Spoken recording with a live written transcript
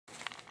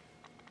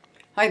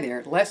Hi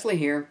there, Leslie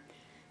here.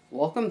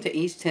 Welcome to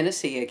East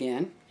Tennessee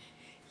again.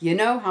 You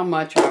know how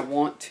much I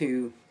want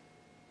to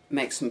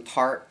make some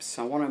tarps.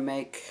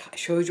 I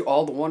showed you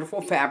all the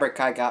wonderful fabric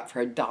I got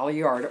for $1 a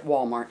yard at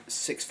Walmart,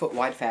 6-foot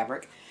wide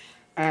fabric.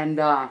 And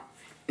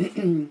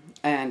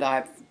and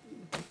I've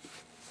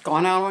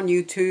gone out on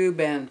YouTube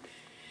and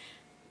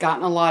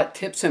gotten a lot of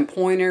tips and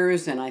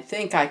pointers, and I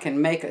think I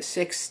can make a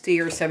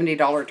 $60 or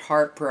 $70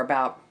 tarp for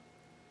about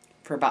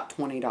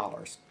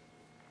 $20.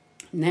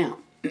 Now,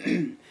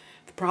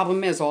 the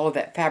problem is all of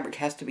that fabric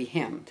has to be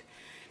hemmed.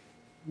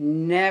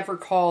 Never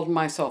called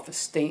myself a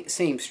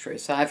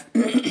seamstress. I've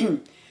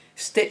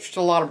stitched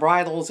a lot of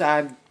bridles.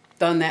 I've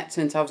done that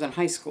since I was in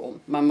high school.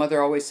 My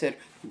mother always said,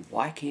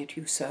 "Why can't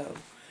you sew?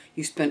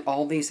 You spend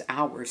all these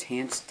hours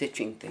hand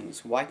stitching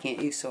things. Why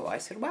can't you sew?" I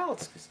said, "Well,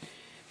 it's because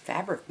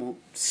fabric won't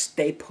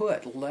stay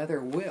put. Leather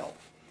will."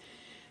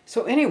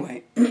 So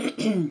anyway,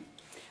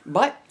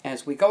 but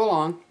as we go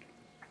along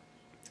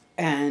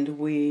and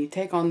we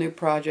take on new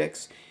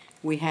projects,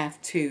 we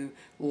have to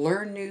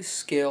learn new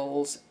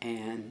skills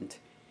and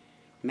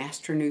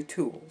master new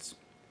tools.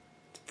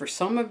 For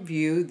some of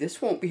you,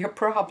 this won't be a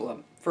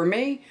problem. For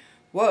me,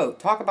 whoa,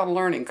 talk about a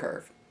learning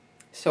curve.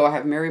 So I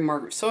have Mary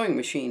Margaret's sewing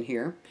machine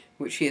here,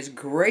 which she has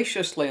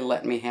graciously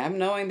let me have,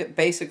 knowing that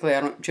basically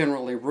I don't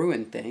generally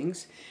ruin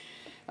things.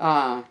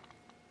 And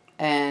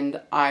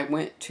I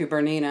went to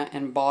Bernina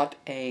and bought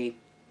a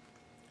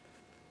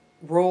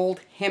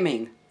rolled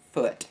hemming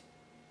foot.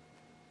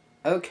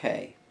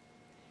 Okay,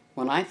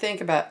 when I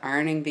think about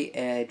ironing the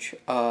edge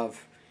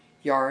of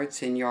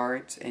yards and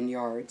yards and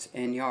yards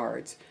and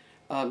yards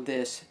of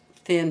this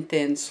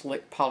thin,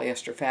 slick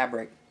polyester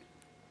fabric,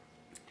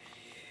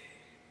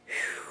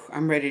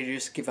 I'm ready to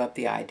just give up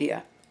the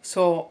idea.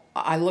 So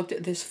I looked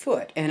at this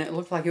foot and it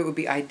looked like it would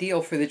be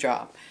ideal for the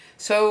job.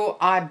 So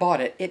I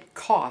bought it. It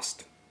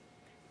cost,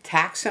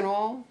 tax and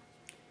all,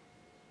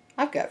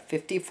 I've got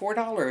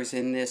 $54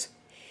 in this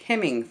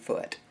hemming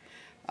foot.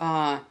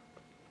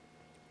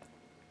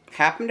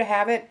 Happen to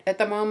have it at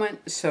the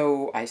moment,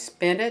 so I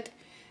spent it.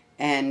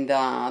 And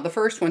the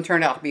first one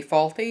turned out to be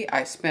faulty.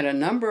 I spent a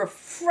number of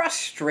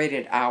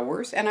frustrated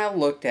hours and I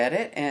looked at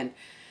it and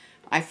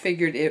I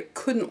figured it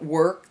couldn't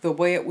work the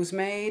way it was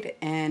made,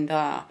 and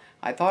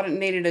I thought it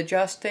needed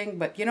adjusting,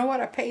 but you know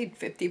what? I paid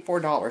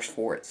 $54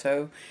 for it.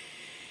 So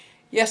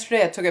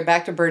yesterday I took it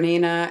back to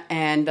Bernina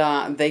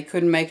and they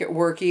couldn't make it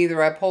work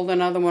either. I pulled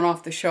another one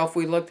off the shelf.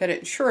 We looked at it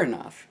and sure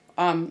enough,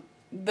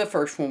 the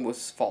first one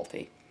was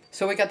faulty.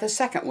 So we got the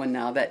second one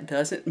now. That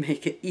doesn't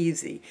make it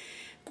easy.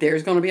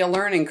 There's going to be a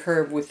learning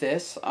curve with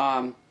this.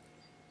 Some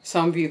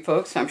of you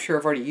folks, I'm sure,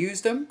 have already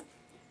used them.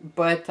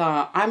 But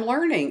I'm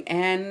learning,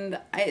 and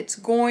it's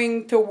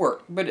going to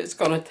work, but it's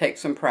going to take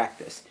some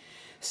practice.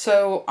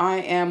 So I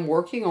am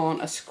working on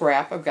a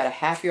scrap. I've got a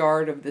 ½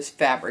 yard of this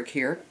fabric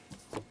here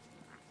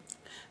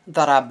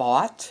that I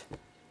bought,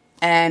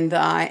 and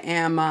I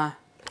am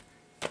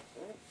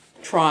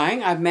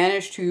trying. I've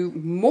managed to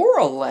more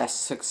or less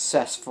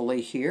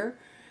successfully here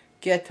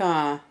get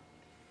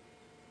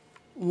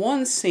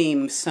one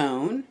seam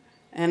sewn,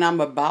 and I'm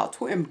about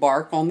to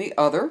embark on the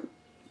other.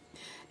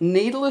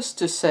 Needless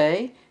to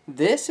say,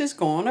 this is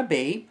going to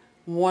be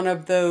one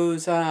of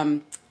those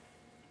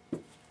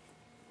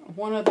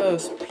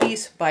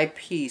piece by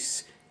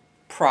piece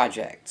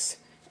projects,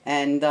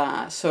 and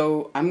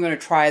so I'm going to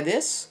try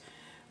this.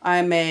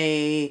 I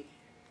may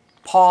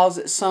pause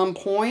at some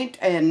point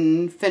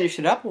and finish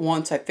it up.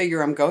 Once I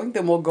figure I'm going,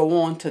 then we'll go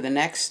on to the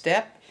next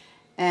step.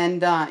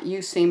 And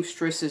you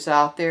seamstresses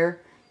out there,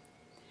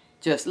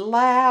 just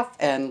laugh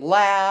and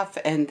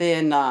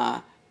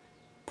then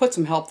put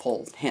some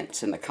helpful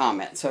hints in the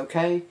comments,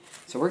 okay?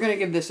 So we're going to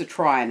give this a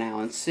try now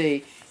and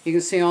see. You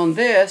can see on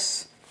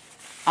this,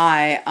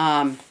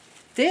 I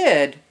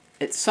did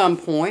at some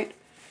point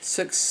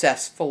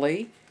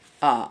successfully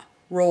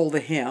roll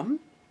the hem,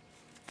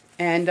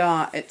 and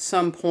at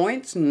some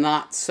points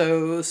not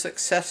so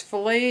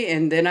successfully,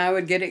 and then I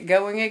would get it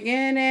going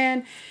again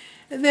and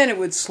then it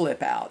would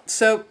slip out.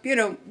 So, you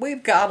know,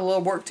 we've got a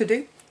little work to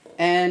do,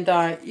 and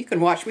you can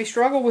watch me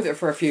struggle with it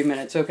for a few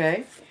minutes,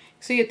 okay?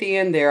 See, at the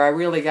end there, I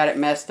really got it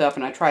messed up,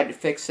 and I tried to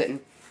fix it, and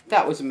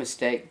that was a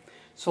mistake.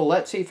 So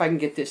let's see if I can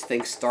get this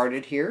thing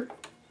started here,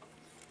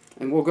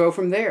 and we'll go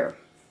from there.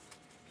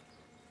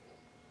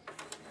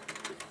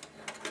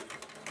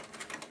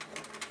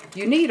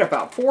 You need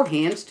about 4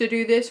 hands to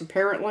do this,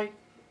 apparently.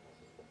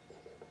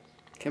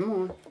 Come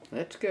on,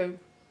 let's go.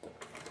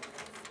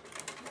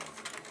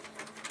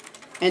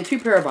 And 2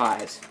 pair of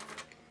eyes.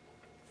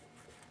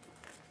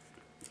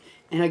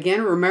 And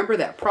again, remember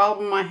that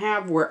problem I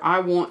have where I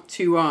want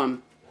to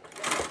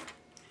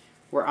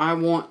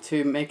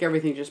make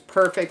everything just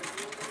perfect,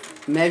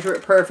 measure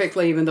it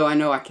perfectly, even though I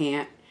know I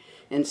can't,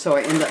 and so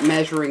I end up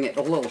measuring it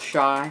a little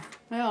shy.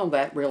 Well,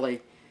 that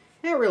really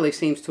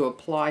seems to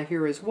apply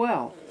here as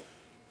well.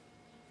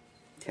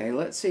 Okay,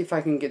 let's see if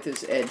I can get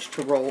this edge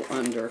to roll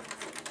under.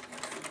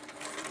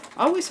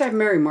 I always have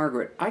Mary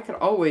Margaret. I could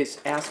always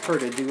ask her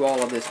to do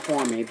all of this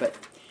for me, but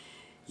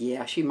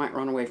yeah, she might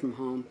run away from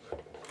home.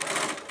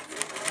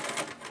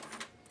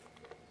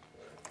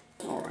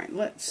 right,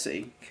 let's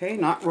see. Okay,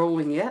 not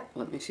rolling yet.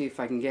 Let me see if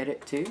I can get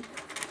it to.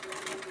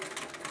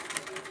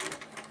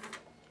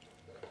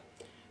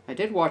 I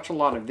did watch a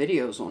lot of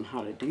videos on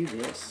how to do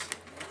this.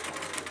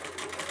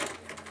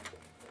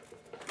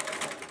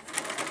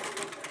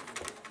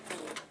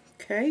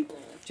 Okay,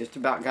 just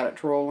about got it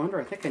to roll under.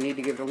 I think I need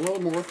to give it a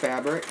little more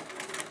fabric.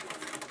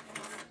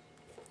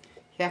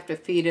 You have to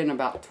feed in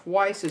about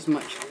twice as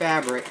much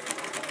fabric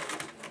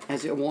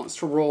as it wants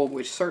to roll,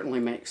 which certainly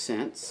makes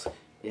sense.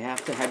 You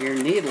have to have your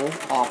needle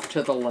off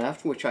to the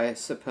left, which I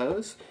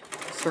suppose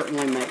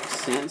certainly makes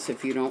sense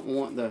if you don't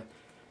want the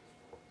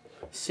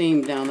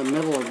seam down the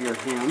middle of your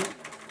hem.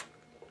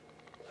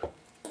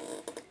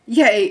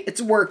 Yay,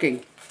 it's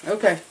working.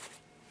 Okay.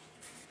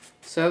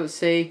 So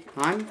see,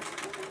 I'm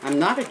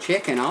not a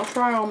chicken. I'll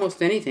try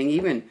almost anything,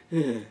 even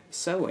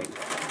sewing.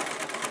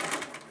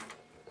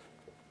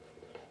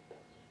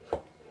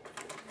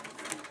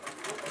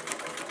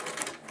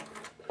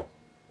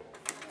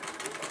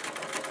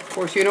 Of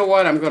course, you know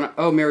what? I'm going to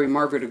owe Mary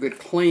Margaret a good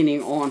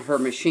cleaning on her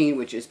machine,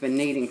 which has been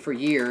needing for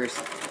years,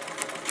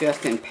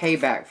 just in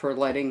payback for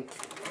letting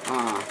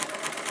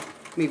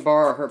me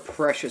borrow her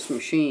precious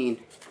machine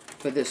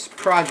for this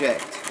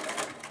project,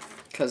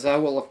 because I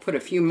will have put a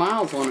few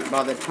miles on it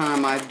by the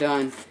time I've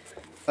done,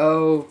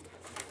 a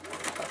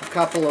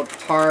couple of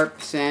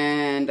tarps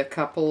and a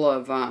couple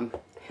of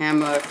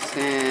hammocks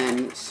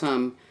and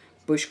some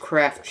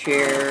bushcraft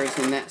chairs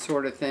and that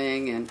sort of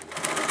thing. And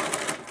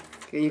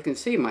you can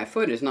see my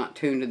foot is not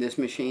tuned to this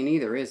machine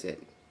either, is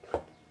it?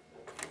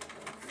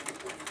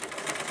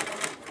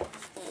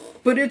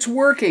 But it's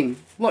working.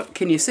 Look,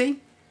 can you see?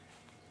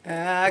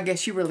 I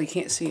guess you really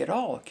can't see at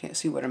all. I can't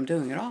see what I'm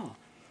doing at all.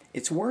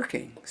 It's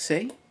working,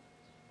 see?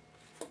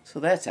 So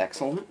that's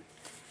excellent.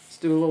 Let's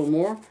do a little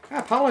more. I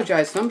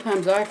apologize.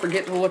 Sometimes I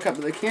forget to look up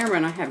at the camera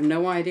and I have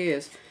no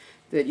idea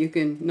that you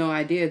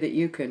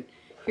can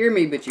hear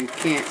me, but you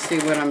can't see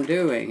what I'm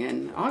doing.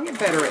 And I'll get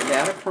better at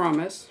that, I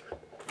promise.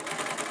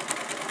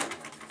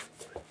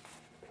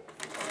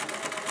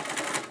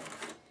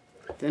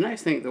 The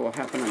next thing that will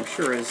happen, I'm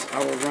sure, is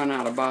I will run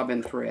out of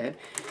bobbin thread.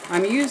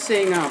 I'm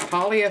using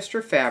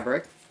polyester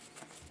fabric.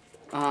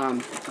 I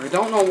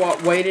don't know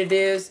what weight it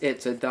is.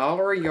 It's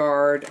 $1 a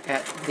yard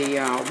at the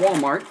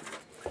Walmart.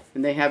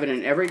 And they have it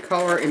in every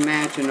color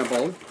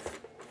imaginable.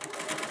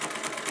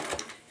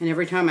 And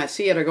every time I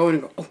see it, I go in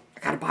and go, oh, I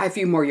gotta buy a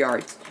few more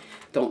yards.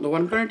 Don't know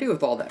what I'm going to do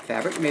with all that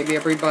fabric. Maybe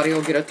everybody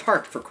will get a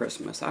tarp for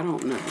Christmas. I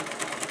don't know.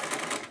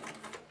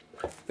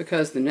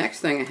 Because the next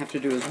thing I have to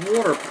do is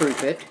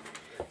waterproof it.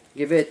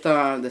 Give it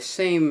the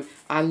same.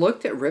 I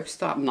looked at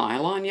ripstop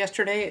nylon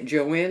yesterday at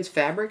Joann's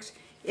Fabrics.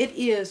 It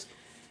is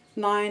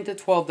 $9 to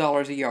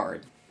 $12 a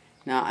yard.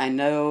 Now I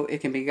know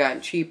it can be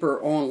gotten cheaper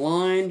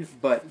online,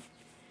 but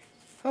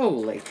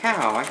holy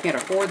cow, I can't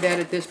afford that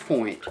at this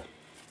point.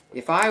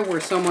 If I were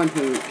someone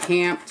who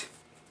camped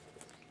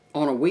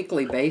on a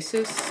weekly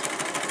basis,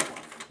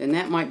 then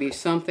that might be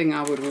something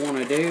I would want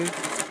to do.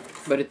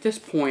 But at this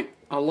point,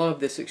 I love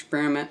this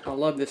experiment. I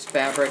love this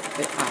fabric.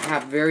 I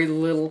have very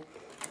little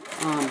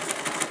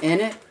in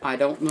it. I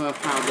don't know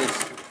how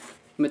this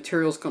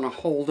material is going to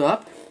hold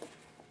up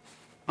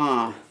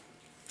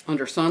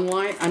under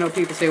sunlight. I know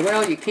people say,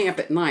 well, you camp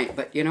at night,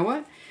 but you know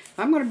what?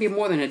 I'm going to be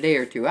more than a day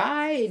or two.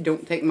 I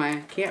don't take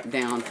my camp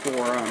down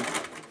for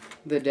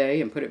the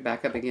day and put it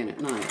back up again at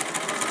night.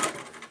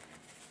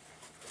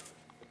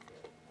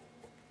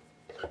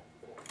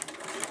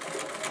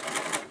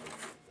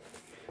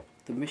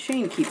 The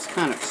machine keeps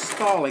kind of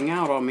stalling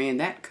out on me, and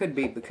that could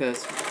be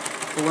because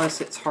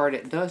bless its heart,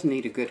 it does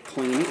need a good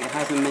cleaning. It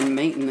hasn't been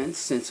maintenance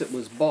since it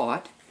was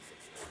bought.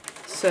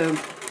 So,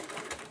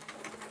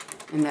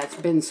 and that's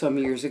been some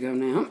years ago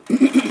now.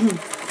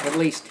 At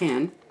least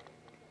 10.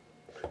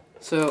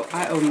 So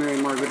I owe Mary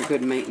Margaret a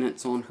good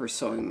maintenance on her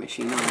sewing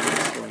machine,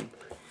 obviously.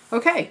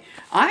 Okay,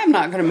 I am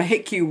not going to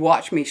make you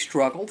watch me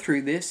struggle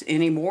through this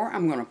anymore.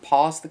 I'm going to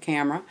pause the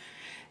camera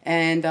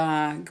and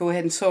go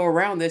ahead and sew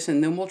around this,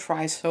 and then we'll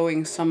try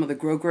sewing some of the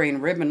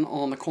grosgrain ribbon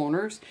on the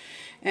corners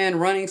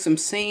and running some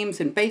seams,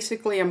 and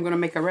basically I'm going to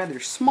make a rather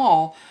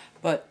small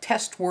but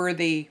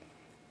test-worthy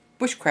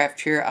bushcraft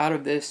chair out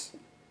of this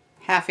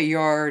half a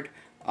yard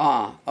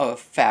of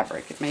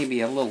fabric. It may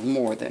be a little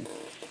more than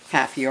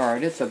half a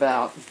yard. It's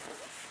about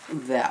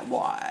that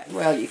wide.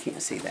 Well, you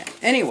can't see that.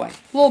 Anyway,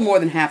 a little more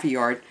than half a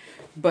yard,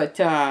 but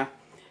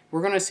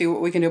we're going to see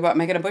what we can do about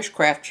making a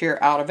bushcraft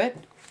chair out of it,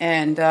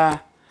 and I'll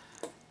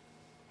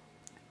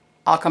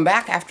come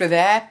back after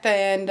that,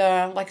 and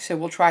like I said,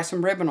 we'll try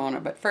some ribbon on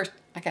it. But first,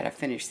 I gotta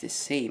finish this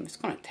seam. It's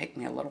gonna take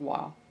me a little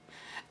while.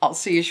 I'll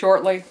see you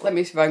shortly. Let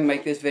me see if I can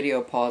make this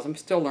video pause. I'm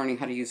still learning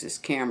how to use this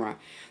camera,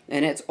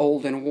 and it's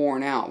old and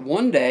worn out.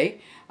 One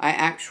day, I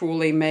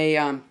actually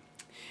may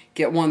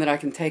get one that I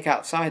can take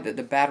outside that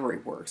the battery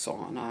works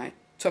on. I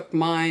took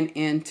mine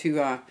in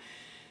to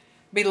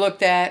be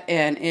looked at,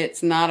 and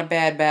it's not a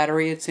bad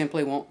battery. It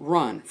simply won't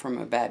run from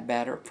a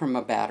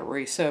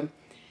battery. So,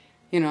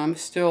 you know, I'm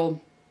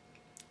still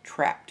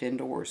trapped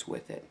indoors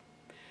with it.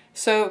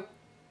 So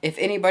if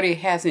anybody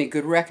has any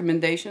good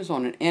recommendations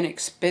on an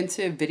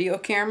inexpensive video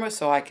camera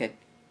so I could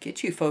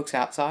get you folks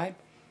outside?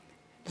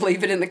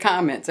 Leave it in the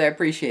comments. I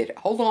appreciate it.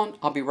 Hold on.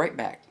 I'll be right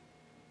back.